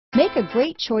Make a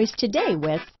great choice today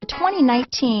with the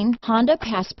 2019 Honda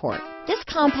Passport. This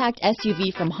compact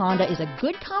SUV from Honda is a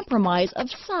good compromise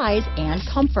of size and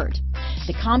comfort.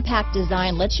 The compact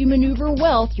design lets you maneuver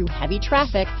well through heavy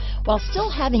traffic while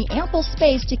still having ample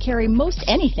space to carry most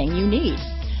anything you need.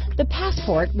 The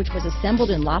Passport, which was assembled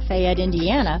in Lafayette,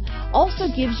 Indiana, also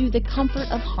gives you the comfort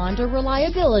of Honda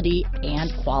reliability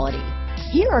and quality.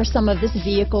 Here are some of this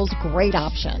vehicle's great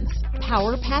options: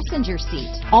 power passenger seat,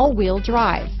 all-wheel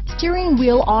drive, steering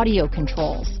wheel audio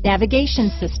controls, navigation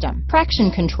system,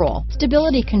 traction control,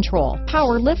 stability control,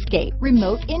 power liftgate,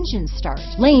 remote engine start,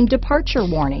 lane departure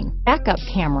warning, backup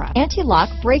camera, anti-lock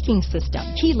braking system,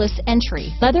 keyless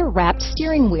entry, leather-wrapped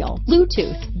steering wheel,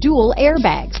 Bluetooth, dual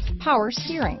airbags, power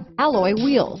steering, alloy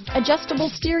wheels, adjustable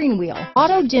steering wheel,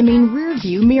 auto-dimming rear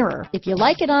view mirror. If you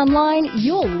like it online,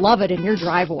 you'll love it in your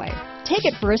driveway. Take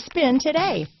it for a spin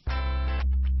today.